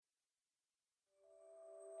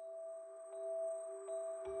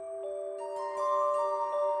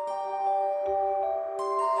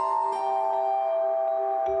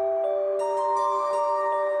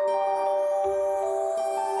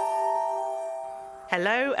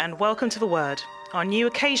Hello and welcome to The Word, our new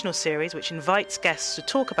occasional series which invites guests to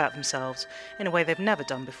talk about themselves in a way they've never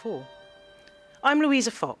done before. I'm Louisa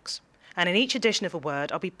Fox, and in each edition of The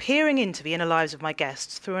Word I'll be peering into the inner lives of my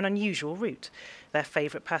guests through an unusual route, their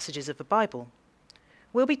favourite passages of the Bible.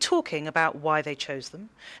 We'll be talking about why they chose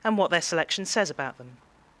them and what their selection says about them.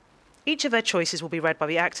 Each of their choices will be read by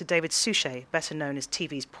the actor David Suchet, better known as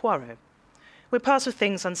TV's Poirot. We're part of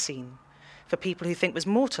things unseen, for people who think there's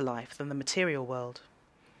more to life than the material world.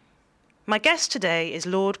 My guest today is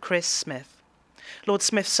Lord Chris Smith. Lord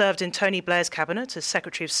Smith served in Tony Blair's cabinet as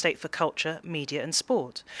Secretary of State for Culture, Media and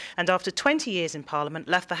Sport, and after 20 years in Parliament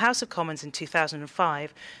left the House of Commons in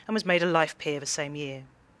 2005 and was made a life peer the same year.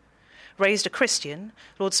 Raised a Christian,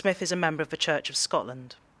 Lord Smith is a member of the Church of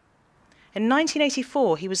Scotland. In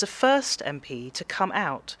 1984, he was the first MP to come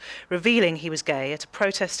out, revealing he was gay at a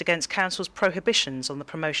protest against Council's prohibitions on the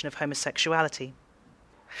promotion of homosexuality.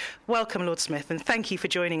 Welcome, Lord Smith, and thank you for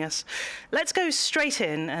joining us. Let's go straight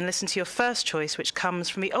in and listen to your first choice, which comes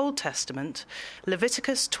from the Old Testament,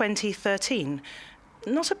 Leviticus 20:13.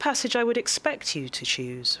 Not a passage I would expect you to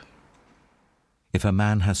choose. If a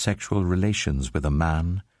man has sexual relations with a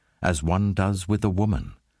man, as one does with a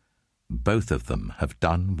woman, both of them have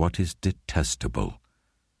done what is detestable.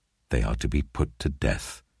 They are to be put to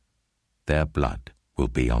death. Their blood will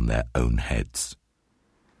be on their own heads.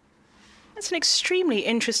 That's an extremely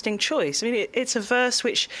interesting choice. I mean, it's a verse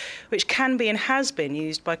which can be and has been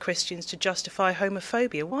used by Christians to justify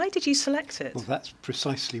homophobia. Why did you select it? Well, that's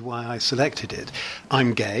precisely why I selected it.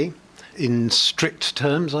 I'm gay. In strict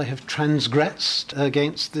terms, I have transgressed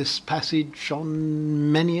against this passage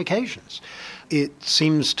on many occasions. It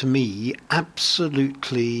seems to me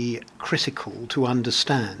absolutely critical to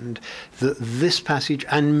understand that this passage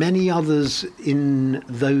and many others in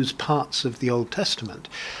those parts of the Old Testament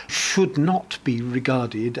should not be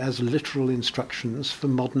regarded as literal instructions for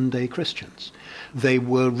modern-day Christians. They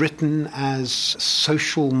were written as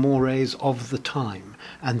social mores of the time,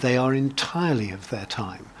 and they are entirely of their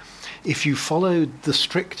time. If you followed the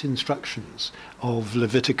strict instructions of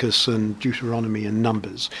Leviticus and Deuteronomy and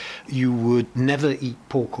Numbers, you would never eat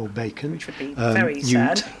pork or bacon. Which would be very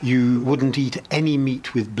sad. You wouldn't eat any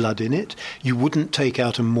meat with blood in it. You wouldn't take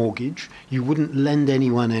out a mortgage. You wouldn't lend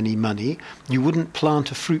anyone any money. You wouldn't plant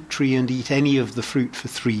a fruit tree and eat any of the fruit for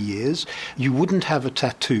 3 years. You wouldn't have a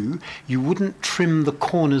tattoo. You wouldn't trim the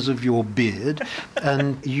corners of your beard.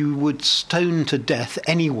 And you would stone to death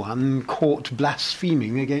anyone caught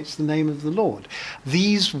blaspheming against the name of the Lord.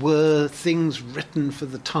 These were things written for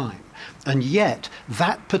the time. And yet,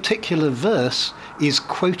 that particular verse is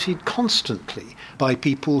quoted constantly by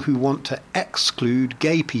people who want to exclude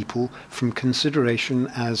gay people from consideration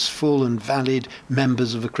as full and valid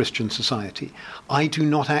members of a Christian society. I do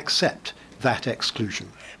not accept that exclusion.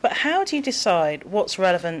 But how do you decide what's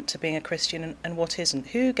relevant to being a Christian and what isn't?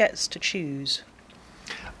 Who gets to choose?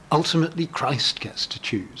 Ultimately, Christ gets to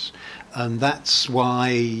choose. And that's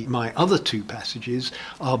why my other two passages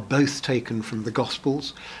are both taken from the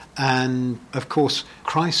Gospels. And, of course,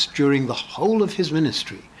 Christ, during the whole of his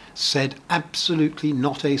ministry, said absolutely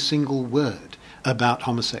not a single word about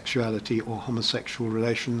homosexuality or homosexual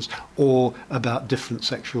relations or about different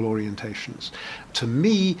sexual orientations. To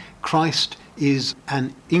me, Christ is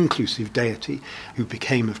an inclusive deity who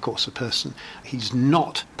became, of course, a person. He's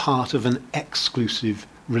not part of an exclusive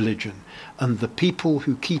religion. And the people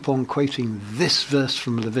who keep on quoting this verse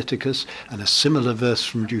from Leviticus and a similar verse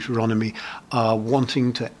from Deuteronomy are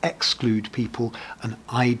wanting to exclude people, and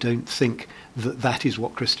I don't think that that is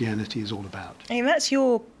what Christianity is all about. I mean, that's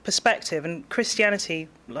your perspective, and Christianity,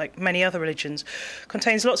 like many other religions,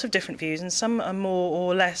 contains lots of different views, and some are more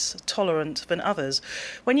or less tolerant than others.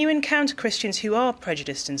 When you encounter Christians who are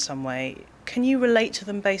prejudiced in some way, can you relate to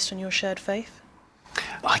them based on your shared faith?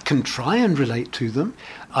 I can try and relate to them.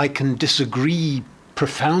 I can disagree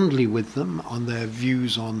profoundly with them on their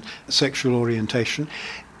views on sexual orientation.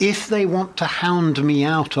 If they want to hound me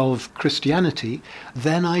out of Christianity,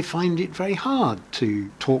 then I find it very hard to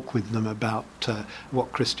talk with them about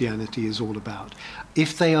what Christianity is all about.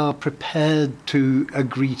 If they are prepared to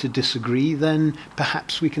agree to disagree, then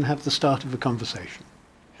perhaps we can have the start of a conversation.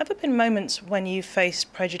 Have there been moments when you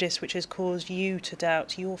faced prejudice which has caused you to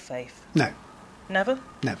doubt your faith? No. Never?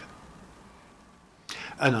 Never.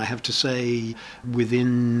 And I have to say,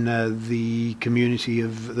 within the community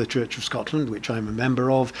of the Church of Scotland, which I'm a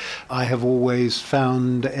member of, I have always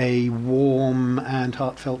found a warm and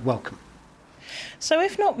heartfelt welcome. So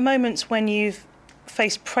if not moments when you've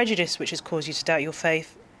faced prejudice which has caused you to doubt your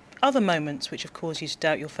faith, other moments which have caused you to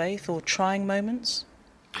doubt your faith, or trying moments?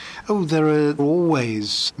 Oh, there are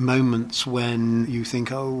always moments when you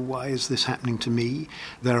think, oh, why is this happening to me?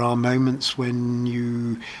 There are moments when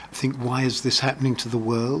you think, why is this happening to the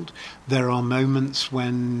world? There are moments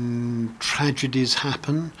when tragedies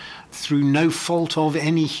happen through no fault of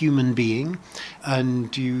any human being,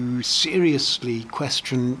 and you seriously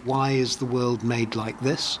question, why is the world made like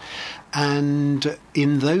this? And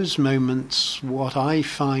in those moments, what I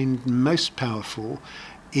find most powerful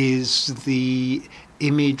is the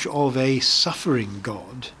image of a suffering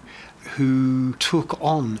God who took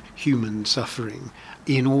on human suffering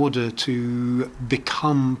in order to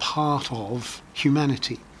become part of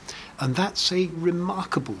humanity. And that's a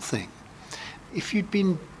remarkable thing. If you'd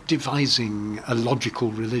been devising a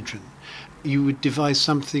logical religion, you would devise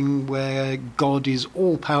something where God is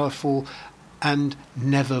all-powerful and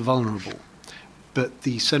never vulnerable. But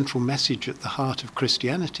the central message at the heart of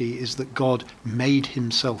Christianity is that God made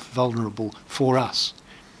himself vulnerable for us.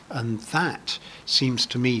 And that seems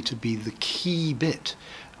to me to be the key bit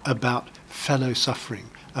about fellow suffering,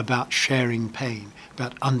 about sharing pain,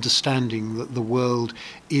 about understanding that the world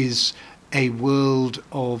is a world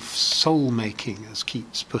of soul-making, as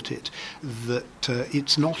Keats put it, that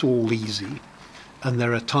it's not all easy. And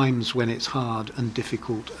there are times when it's hard and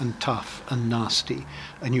difficult and tough and nasty,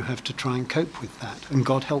 and you have to try and cope with that. And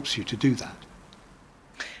God helps you to do that.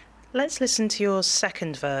 Let's listen to your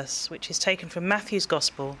second verse, which is taken from Matthew's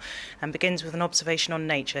Gospel and begins with an observation on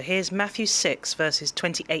nature. Here's Matthew 6, verses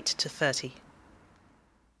 28 to 30.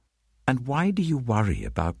 And why do you worry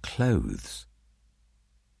about clothes?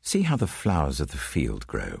 See how the flowers of the field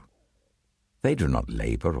grow. They do not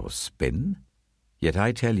labour or spin. Yet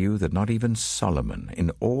I tell you that not even Solomon,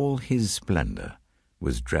 in all his splendour,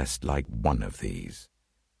 was dressed like one of these.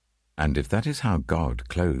 And if that is how God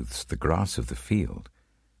clothes the grass of the field,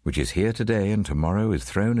 which is here today and tomorrow is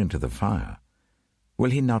thrown into the fire,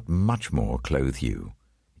 will he not much more clothe you,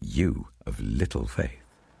 you of little faith?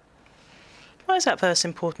 Why is that verse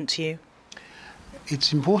important to you?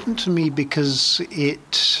 It's important to me because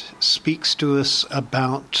it speaks to us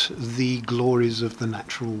about the glories of the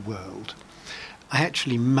natural world. I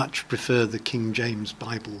actually much prefer the King James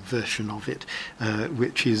Bible version of it,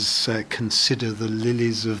 which is consider the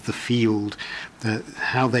lilies of the field,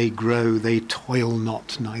 how they grow, they toil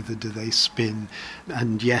not, neither do they spin.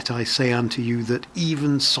 And yet I say unto you that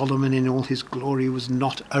even Solomon in all his glory was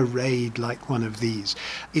not arrayed like one of these.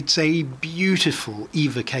 It's a beautiful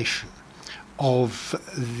evocation of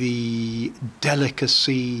the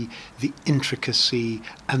delicacy, the intricacy,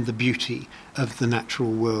 and the beauty of the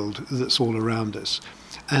natural world that's all around us.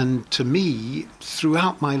 And to me,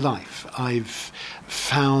 throughout my life, I've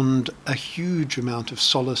found a huge amount of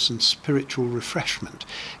solace and spiritual refreshment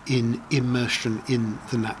in immersion in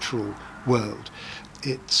the natural world.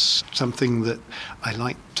 It's something that I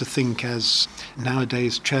like to think, as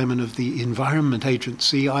nowadays chairman of the Environment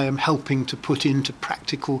Agency, I am helping to put into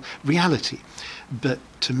practical reality. But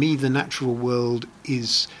to me, the natural world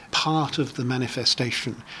is part of the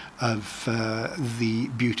manifestation of the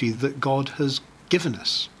beauty that God has given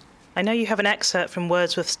us. I know you have an excerpt from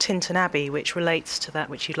Wordsworth's Tintern Abbey, which relates to that,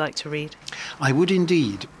 which you'd like to read. I would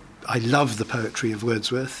indeed. I love the poetry of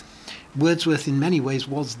Wordsworth. Wordsworth in many ways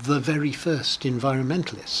was the very first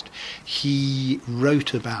environmentalist. He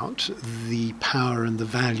wrote about the power and the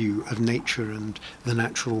value of nature and the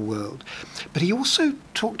natural world. But he also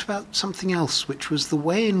talked about something else, which was the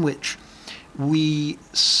way in which we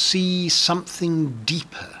see something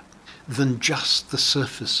deeper than just the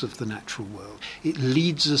surface of the natural world. It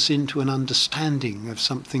leads us into an understanding of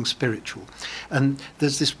something spiritual. And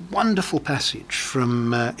there's this wonderful passage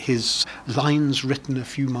from his Lines Written a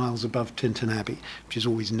Few Miles Above Tintern Abbey, which is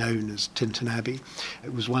always known as Tintern Abbey.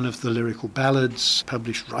 It was one of the lyrical ballads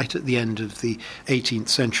published right at the end of the 18th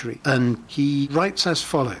century. And he writes as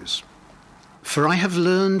follows: "For I have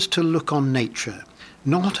learned to look on nature,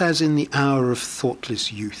 not as in the hour of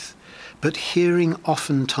thoughtless youth, but hearing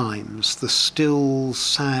oftentimes the still,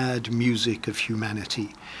 sad music of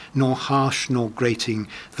humanity, nor harsh nor grating,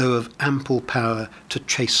 though of ample power to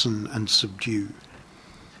chasten and subdue.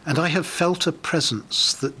 And I have felt a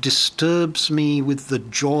presence that disturbs me with the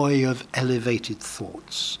joy of elevated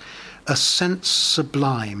thoughts, a sense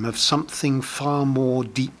sublime of something far more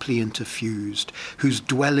deeply interfused, whose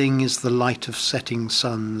dwelling is the light of setting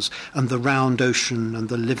suns, and the round ocean, and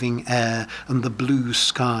the living air, and the blue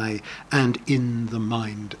sky, and in the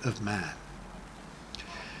mind of man."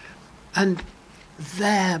 And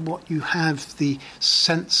there what you have, the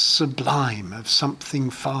sense sublime of something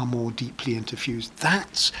far more deeply interfused.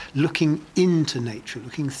 That's looking into nature,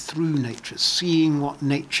 looking through nature, seeing what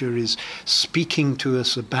nature is speaking to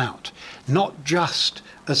us about, not just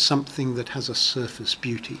as something that has a surface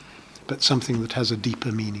beauty, but something that has a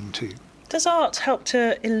deeper meaning too. Does art help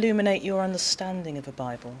to illuminate your understanding of a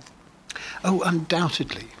Bible? Oh,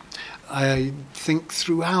 undoubtedly. I think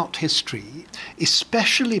throughout history,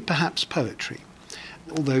 especially perhaps poetry,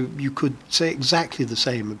 although you could say exactly the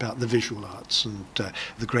same about the visual arts and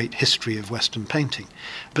the great history of Western painting.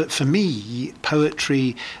 But for me,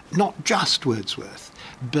 poetry, not just Wordsworth,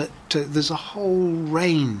 but there's a whole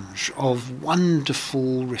range of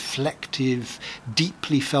wonderful, reflective,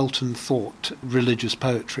 deeply felt and thought religious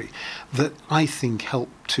poetry that I think help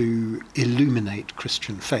to illuminate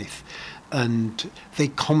Christian faith. And they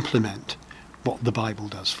complement what the Bible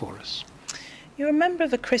does for us. You're a member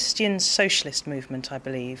of the Christian Socialist movement, I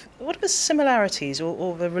believe. What are the similarities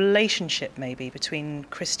or the relationship, maybe, between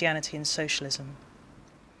Christianity and socialism?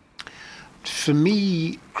 For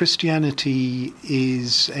me, Christianity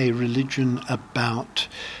is a religion about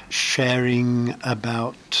sharing,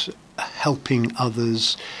 about helping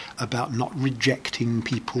others, about not rejecting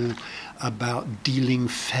people, about dealing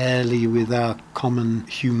fairly with our common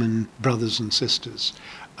human brothers and sisters.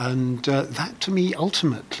 And that, to me,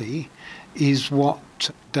 ultimately, is what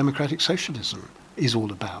democratic socialism is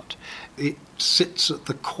all about. It sits at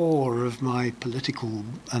the core of my political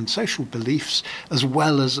and social beliefs as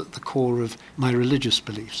well as at the core of my religious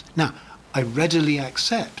beliefs. Now, I readily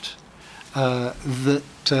accept that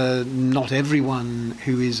not everyone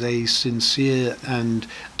who is a sincere and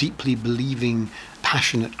deeply believing,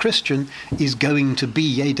 passionate Christian is going to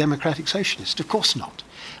be a democratic socialist. Of course not.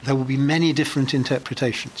 There will be many different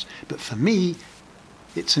interpretations. But for me,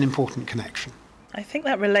 it's an important connection. I think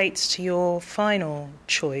that relates to your final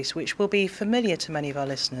choice, which will be familiar to many of our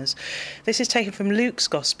listeners. This is taken from Luke's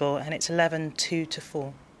Gospel, and it's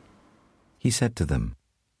 11:2-4. He said to them,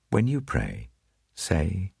 "When you pray,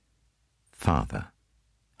 say, 'Father,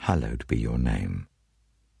 hallowed be your name.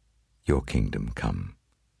 Your kingdom come.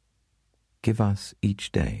 Give us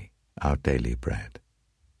each day our daily bread.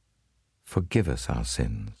 Forgive us our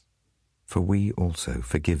sins, for we also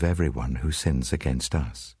forgive everyone who sins against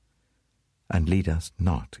us. And lead us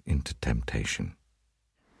not into temptation.'"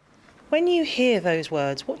 When you hear those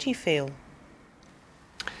words, what do you feel?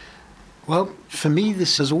 Well, for me,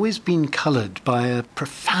 this has always been coloured by a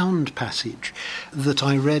profound passage that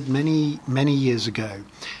I read many, many years ago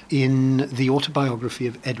in the autobiography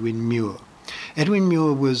of Edwin Muir. Edwin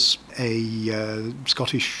Muir was a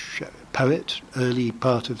Scottish poet, early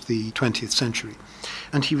part of the 20th century.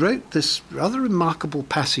 And he wrote this rather remarkable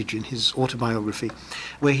passage in his autobiography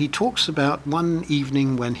where he talks about one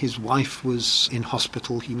evening when his wife was in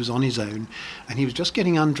hospital, he was on his own, and he was just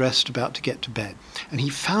getting undressed, about to get to bed. And he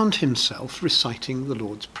found himself reciting the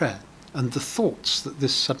Lord's Prayer and the thoughts that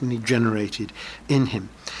this suddenly generated in him.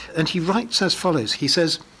 And he writes as follows. He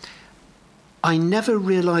says, "I never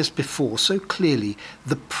realized before so clearly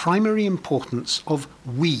the primary importance of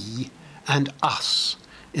we and us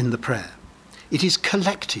in the prayer. It is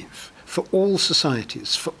collective for all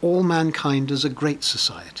societies, for all mankind as a great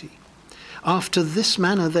society. After this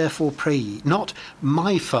manner therefore pray ye, not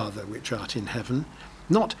my Father which art in heaven,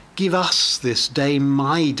 not give us this day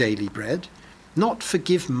my daily bread, not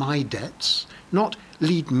forgive my debts, not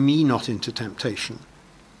lead me not into temptation."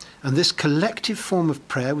 And this collective form of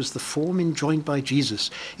prayer was the form enjoined by Jesus.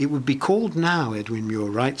 It would be called now, Edwin Muir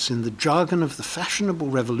writes, in the jargon of the fashionable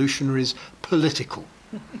revolutionaries, political.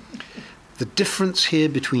 The difference here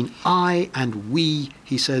between I and we,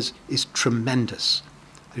 he says, is tremendous.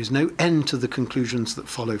 There is no end to the conclusions that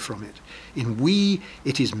follow from it. In we,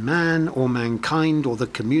 it is man or mankind or the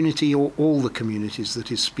community or all the communities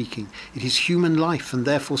that is speaking. It is human life, and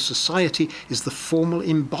therefore society is the formal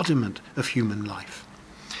embodiment of human life.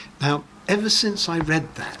 Now, ever since I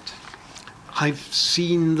read that, I've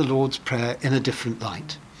seen the Lord's Prayer in a different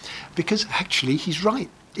light. Because actually, he's right.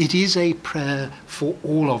 It is a prayer for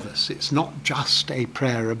all of us. It's not just a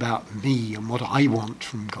prayer about me and what I want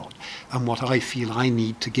from God and what I feel I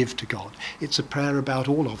need to give to God. It's a prayer about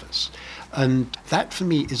all of us. And that, for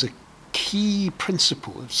me, is a key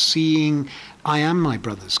principle of seeing I am my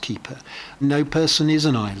brother's keeper. No person is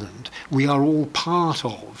an island. We are all part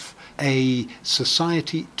of a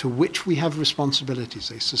society to which we have responsibilities,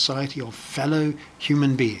 a society of fellow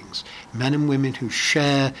human beings, men and women who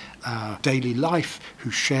share our daily life, who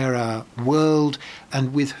share our world,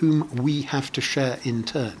 and with whom we have to share in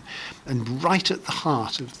turn. And right at the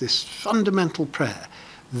heart of this fundamental prayer,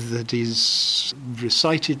 that is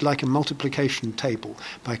recited like a multiplication table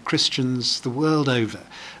by Christians the world over.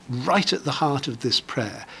 Right at the heart of this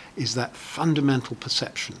prayer is that fundamental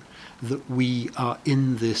perception that we are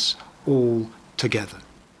in this all together.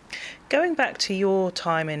 Going back to your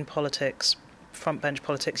time in politics, frontbench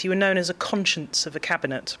politics, you were known as a conscience of a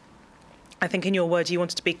cabinet. I think in your words you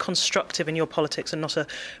wanted to be constructive in your politics and not a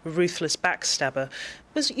ruthless backstabber.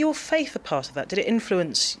 Was your faith a part of that? Did it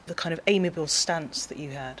influence the kind of amiable stance that you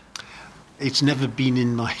had? It's never been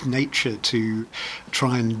in my nature to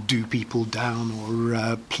try and do people down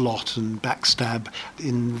or plot and backstab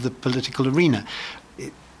in the political arena.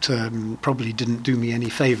 It probably didn't do me any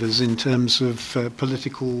favours in terms of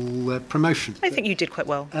political promotion. I think you did quite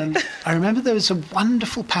well. I remember there was a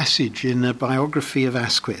wonderful passage in a biography of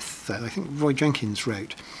Asquith that I think Roy Jenkins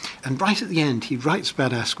wrote. And right at the end, he writes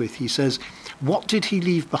about Asquith. He says, "What did he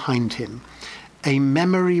leave behind him? A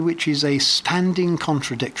memory which is a standing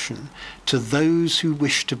contradiction to those who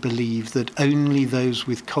wish to believe that only those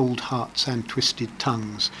with cold hearts and twisted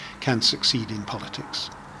tongues can succeed in politics."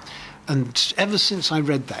 And ever since I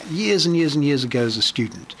read that, years and years and years ago as a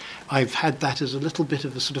student, I've had that as a little bit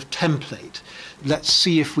of a sort of template. Let's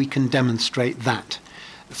see if we can demonstrate that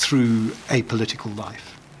through a political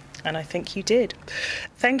life. And I think you did.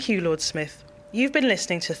 Thank you, Lord Smith. You've been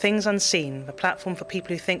listening to Things Unseen, the platform for people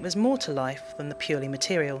who think there's more to life than the purely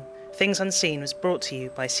material. Things Unseen was brought to you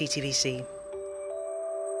by CTVC.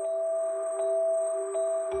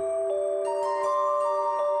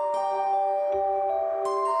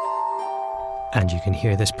 And you can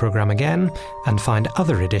hear this programme again and find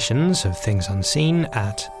other editions of Things Unseen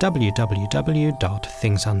at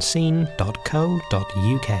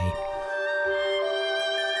www.thingsunseen.co.uk.